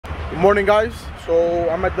Good morning, guys. So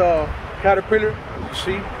I'm at the Caterpillar. You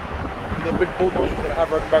see the big bulldozer that I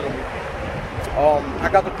have right back of me. I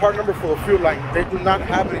got the part number for the fuel line. They do not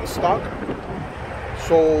have it in stock,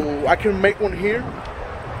 so I can make one here.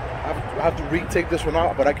 I have to retake this one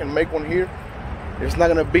out, but I can make one here. It's not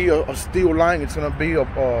gonna be a steel line. It's gonna be a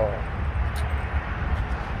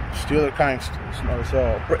steel kind.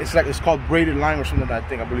 It's called braided line or something. I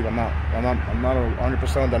believe I'm not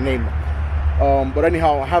 100% on the name. But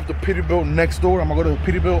anyhow, I have the Peterbilt next door. I'm gonna go to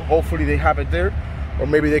the Peterbilt. Hopefully they have it there, or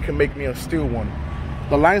maybe they can make me a steel one.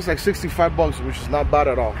 The line's like 65 bucks, which is not bad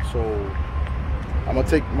at all. So I'm gonna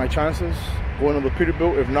take my chances going to the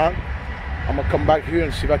Peterbilt. If not, I'm gonna come back here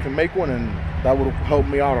and see if I can make one, and that would help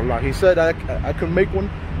me out a lot. He said I could make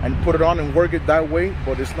one and put it on and work it that way,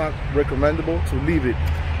 but it's not recommendable to leave it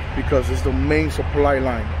because it's the main supply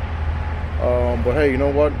line. But hey, you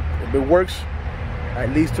know what? If it works, at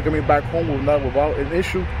least to get me back home without an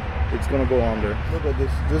issue, it's gonna go on there. Look at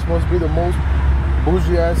this. This must be the most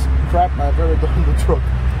bougie ass crap I've ever done in the truck.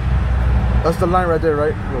 That's the line right there,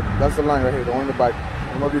 right? Look, that's the line right here, the one in the back.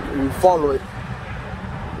 I don't know if you follow it.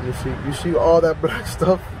 You see all that black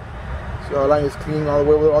stuff? See how the line is clean all the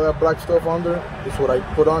way with all that black stuff on there? It's what I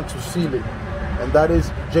put on to seal it. And that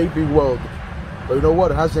is JB Weld. But you know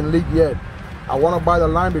what? It hasn't leaked yet. I want to buy the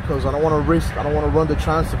line because I don't want to risk, I don't want to run the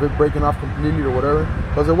chance of it breaking off completely or whatever.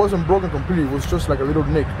 Because it wasn't broken completely, it was just like a little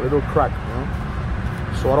nick, a little crack, you know?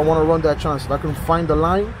 So I don't want to run that chance. If I can find the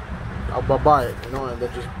line, I'll buy it, you know, and then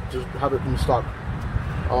just have it in stock.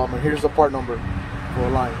 And here's the part number for a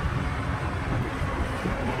line.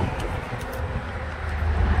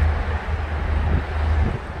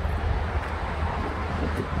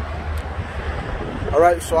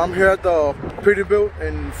 Alright, so I'm here at the Peterbilt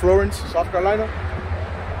in Florence, South Carolina.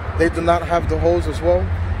 They do not have the hose as well.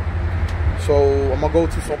 So I'm gonna go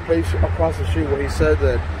to some place across the street where he said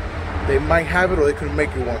that they might have it or they could make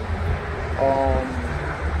you one.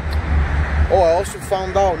 Oh, I also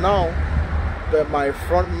found out now that my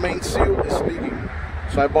front main seal is leaking.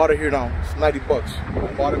 So I bought it here now. It's 90 bucks.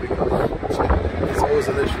 I bought it because it's always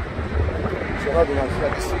an issue. So another one,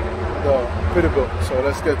 let me see the Peterbilt. So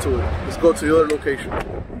let's get to it. Let's go to the other location.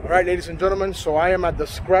 All right, ladies and gentlemen. So I am at the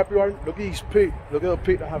scrapyard. Look at these Pete. Look at the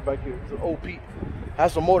Pete I have back here. It's an old Pete.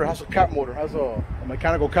 Has a motor. Has a cat motor. Has a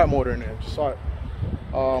mechanical cat motor in there. Just saw it.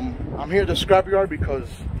 I'm here at the scrapyard because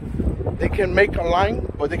they can make a line,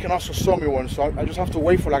 but they can also sew me one. So I just have to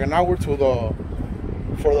wait for like an hour for the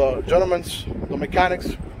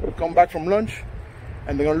mechanics to come back from lunch,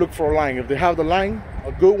 and they're gonna look for a line. If they have the line,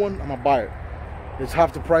 a good one, I'm gonna buy it. It's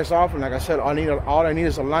half the price off, and like I said, all I need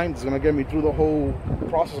is a line that's gonna get me through the whole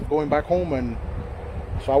process of going back home, and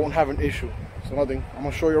so I won't have an issue. So nothing. I'm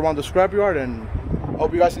gonna show you around the scrapyard, and I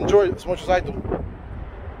hope you guys enjoy it as much as I do.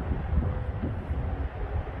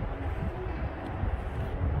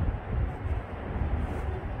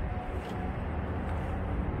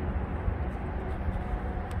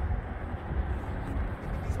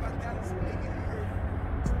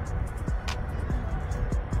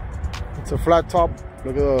 It's a flat top.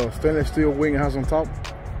 Look at the stainless steel wing it has on top.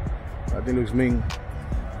 That thing looks mean.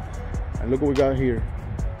 And look what we got here.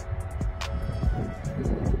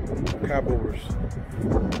 Cab overs.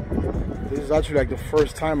 This is actually like the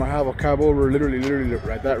first time I have a cab over literally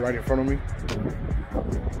like that right in front of me.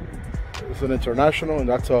 It's an International, and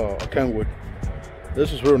that's a Kenwood.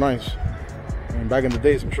 This is real nice. I mean, back in the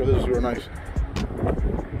days, I'm sure this was real nice.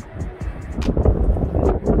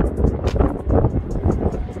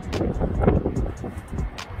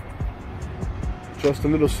 Just a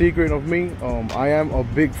little secret of me, I am a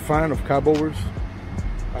big fan of cab overs.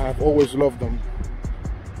 I have always loved them.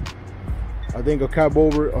 I think a cab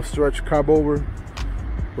over, a stretch cab over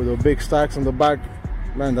with the big stacks on the back,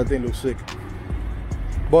 man, that thing looks sick.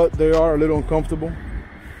 But they are a little uncomfortable,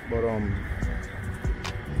 but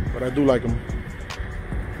I do like them.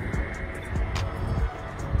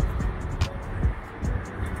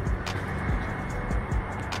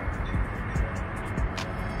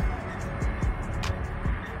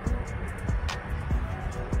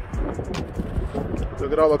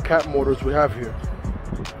 Look at all the cat motors we have here.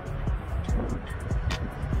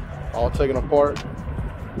 All taken apart.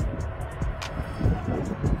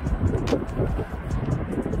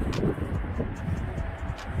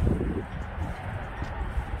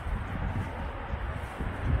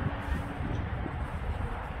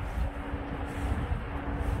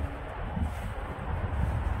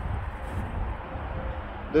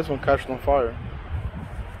 This one catched on fire.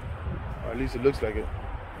 Or at least it looks like it.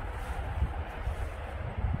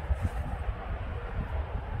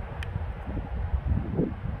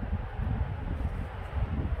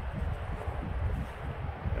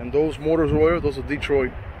 And those motors over there, those are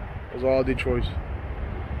Detroit. Those are all Detroits.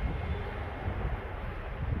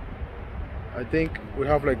 I think we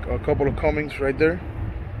have like a couple of Cummins right there.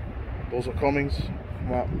 Those are Cummins, if I'm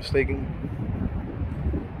not mistaken.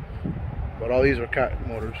 But all these are Cat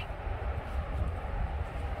motors.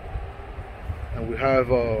 And we have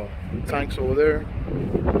tanks over there.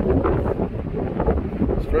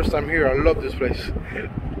 It's the first time here. I love this place.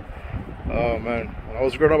 Oh man, when I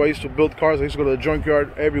was growing up, I used to build cars. I used to go to the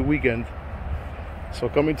junkyard every weekend. So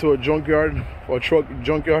coming to a junkyard or a truck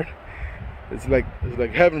junkyard, it's like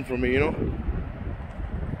heaven for me, you know.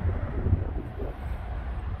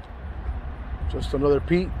 Just another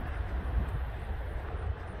Pete.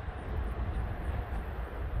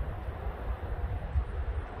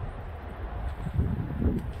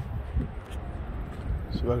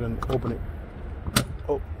 See if I can open it.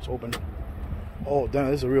 Oh, it's open. Oh, damn,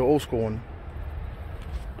 this is a real old school one.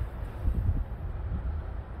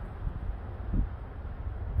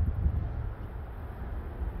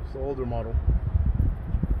 It's the older model.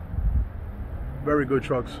 Very good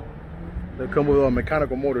trucks. They come with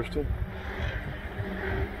mechanical motors too.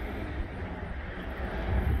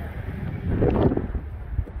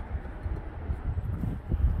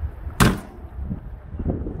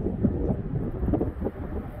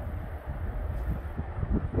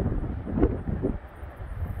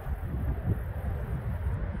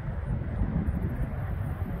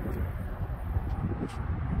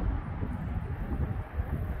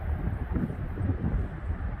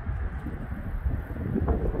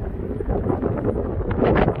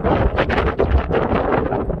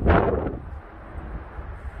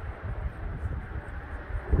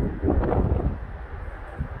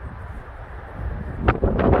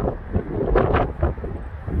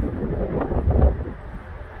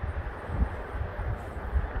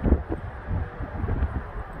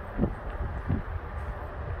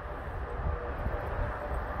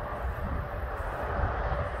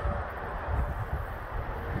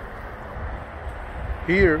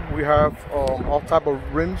 Here we have all type of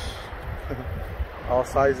rims, all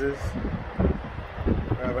sizes.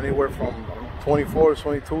 We have anywhere from 24 to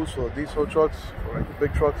 22, so diesel trucks, or like the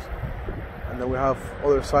big trucks. And then we have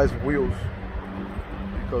other size wheels,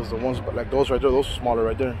 because the ones like those right there, those are smaller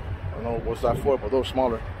right there. I don't know what's that for, but those are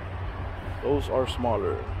smaller. Those are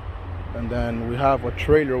smaller. And then we have a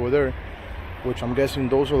trailer over there, which I'm guessing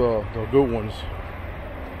those are the good ones.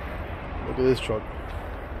 Look at this truck.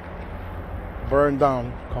 Burned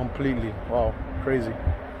down completely. Wow, crazy.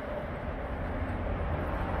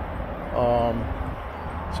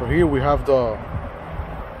 So here we have the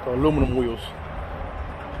aluminum wheels.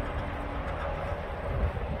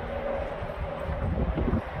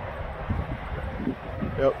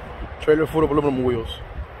 Yep, trailer full of aluminum wheels.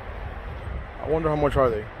 I wonder how much are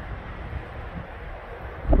they?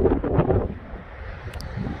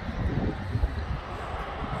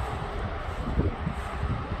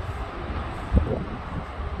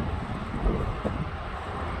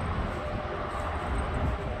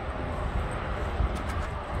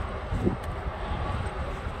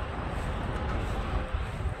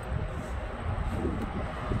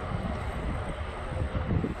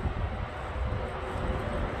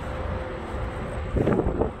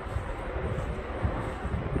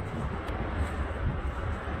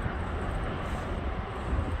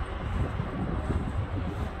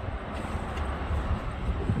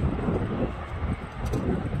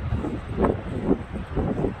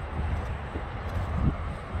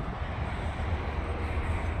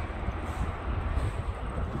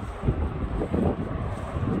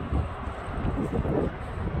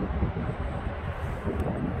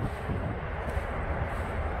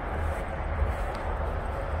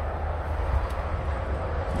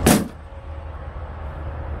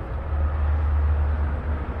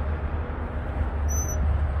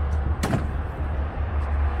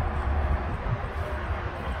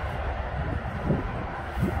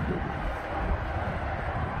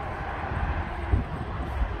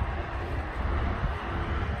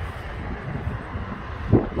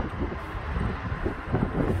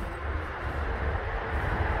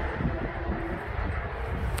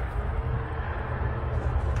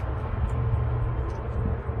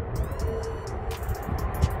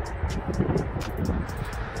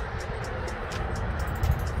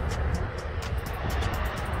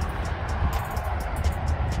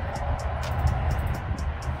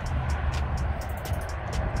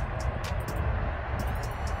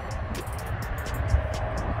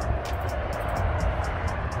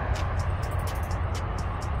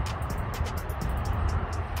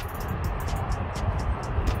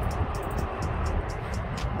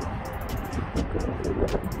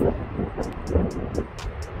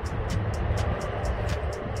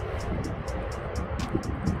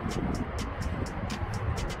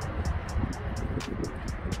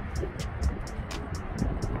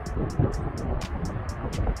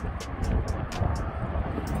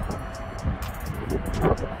 These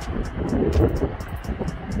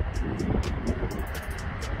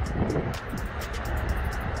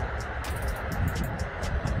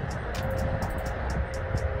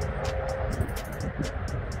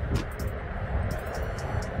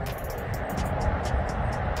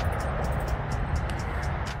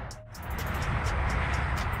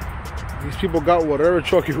people got whatever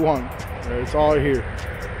truck you want. It's all here.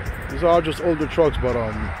 These are all just older trucks, but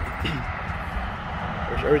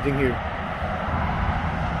there's everything here.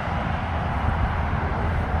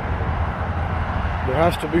 There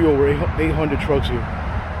has to be over 800 trucks here.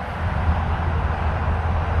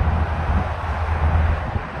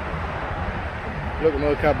 Look,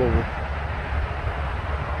 another cab over.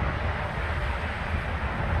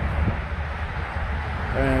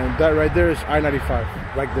 And that right there is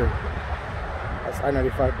I-95, right there. That's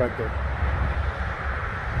I-95 back there.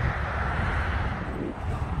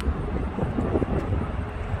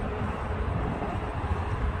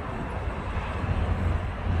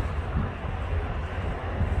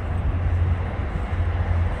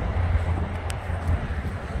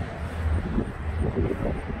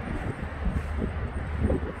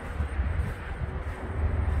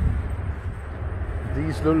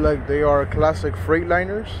 These look like they are classic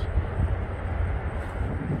Freightliners.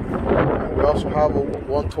 And we also have a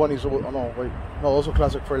 120s. Oh no, wait, no, those are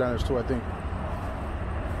classic Freightliners too, I think.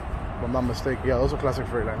 If I'm not mistaken, yeah, those are classic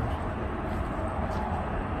Freightliners.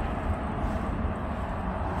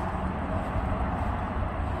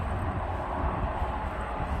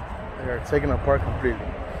 They are taken apart completely.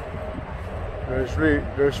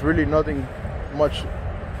 There's really nothing much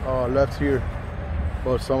left here,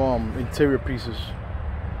 but some interior pieces.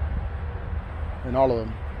 In all of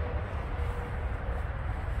them.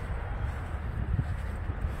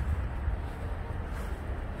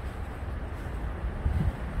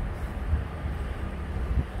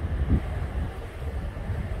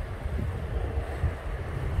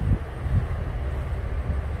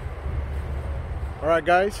 All right,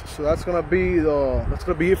 guys. So that's gonna be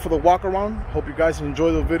it for the walk around. Hope you guys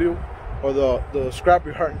enjoy the video or the scrap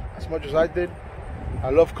yard as much as I did. I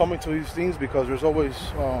love coming to these things because there's always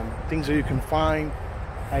things that you can find,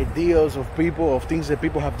 ideas of people, of things that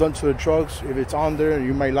people have done to their trucks. If it's on there,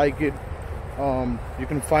 you might like it. You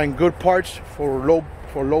can find good parts for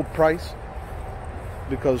low price.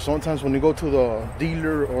 Because sometimes when you go to the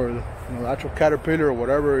dealer or the actual Caterpillar or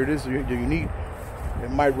whatever it is that you need, it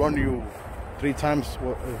might run you 3 times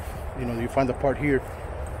what if you find the part here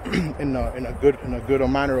in a good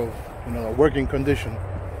manner of a working condition.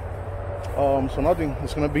 So nothing.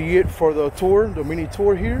 It's gonna be it for the tour, the mini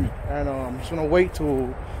tour here, and I'm just gonna wait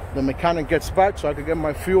till the mechanic gets back so I can get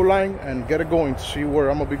my fuel line and get it going to see where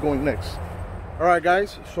I'm gonna be going next. All right,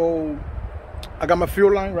 guys. So I got my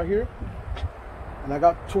fuel line right here, and I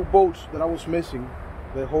got 2 bolts that I was missing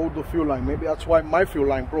that hold the fuel line. Maybe that's why my fuel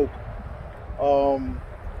line broke.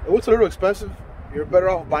 It was a little expensive. You're better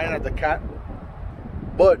off buying at the Cat,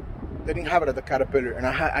 but they didn't have it at the Caterpillar, and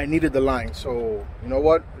I needed the line. So you know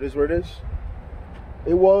what? It is what it is.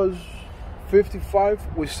 It was $55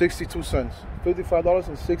 with 62 cents.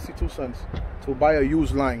 $55.62 to buy a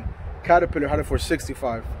used line. Caterpillar had it for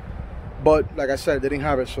 $65, but like I said, they didn't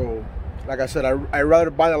have it. So like I said, I'd rather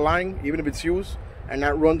buy the line even if it's used and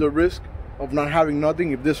not run the risk of not having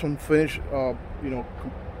nothing if this one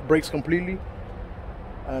breaks completely.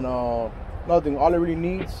 And nothing. All it really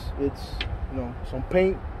needs, it's some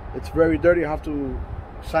paint. It's very dirty. I have to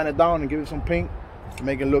sand it down and give it some paint to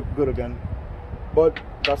make it look good again. But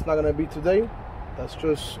that's not gonna be today.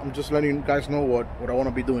 I'm just letting you guys know what I want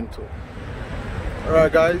to be doing to it. All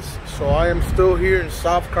right, guys. So I am still here in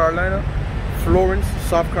South Carolina, Florence,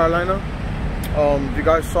 South Carolina. You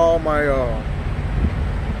guys saw my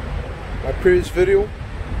my previous video.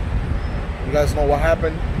 You guys know what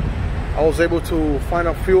happened. I was able to find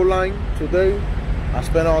a fuel line today. I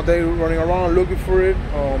spent all day running around looking for it.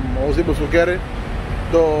 I was able to get it.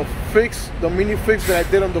 The mini fix that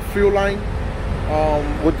I did on the fuel line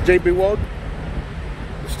with JB Weld,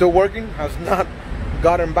 it's still working. Has not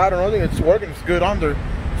gotten bad or nothing. It's working. It's good on there.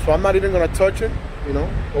 So I'm not even gonna touch it.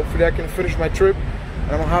 Hopefully I can finish my trip,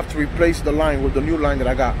 and I'm gonna have to replace the line with the new line that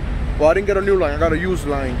I got. Well, I didn't get a new line. I got a used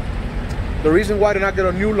line. The reason why I did not get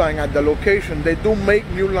a new line at the location, they do make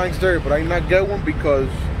new lines there, but I did not get one because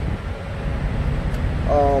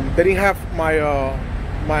they didn't have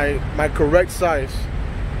my correct size.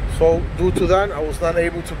 So due to that, I was not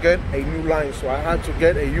able to get a new line. So I had to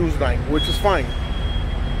get a used line, which is fine.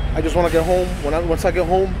 I just want to get home. Once I get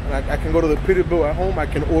home, and I can go to the Peterbilt at home, I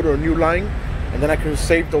can order a new line, and then I can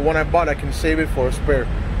save the one I bought. I can save it for a spare.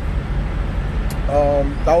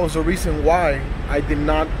 That was the reason why I did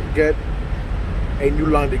not get a new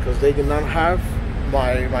line because they did not have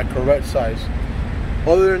my correct size.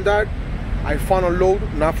 Other than that, I found a load,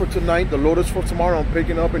 not for tonight. The load is for tomorrow. I'm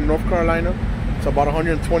picking up in North Carolina. It's about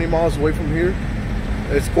 120 miles away from here.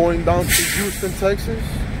 It's going down to Houston, Texas.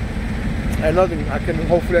 And nothing.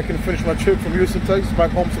 Hopefully I can finish my trip from Houston, Texas,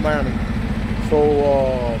 back home to Miami.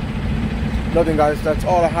 So nothing, guys. That's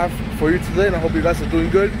all I have for you today, and I hope you guys are doing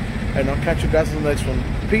good. And I'll catch you guys in the next one.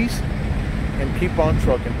 Peace, and keep on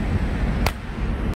trucking.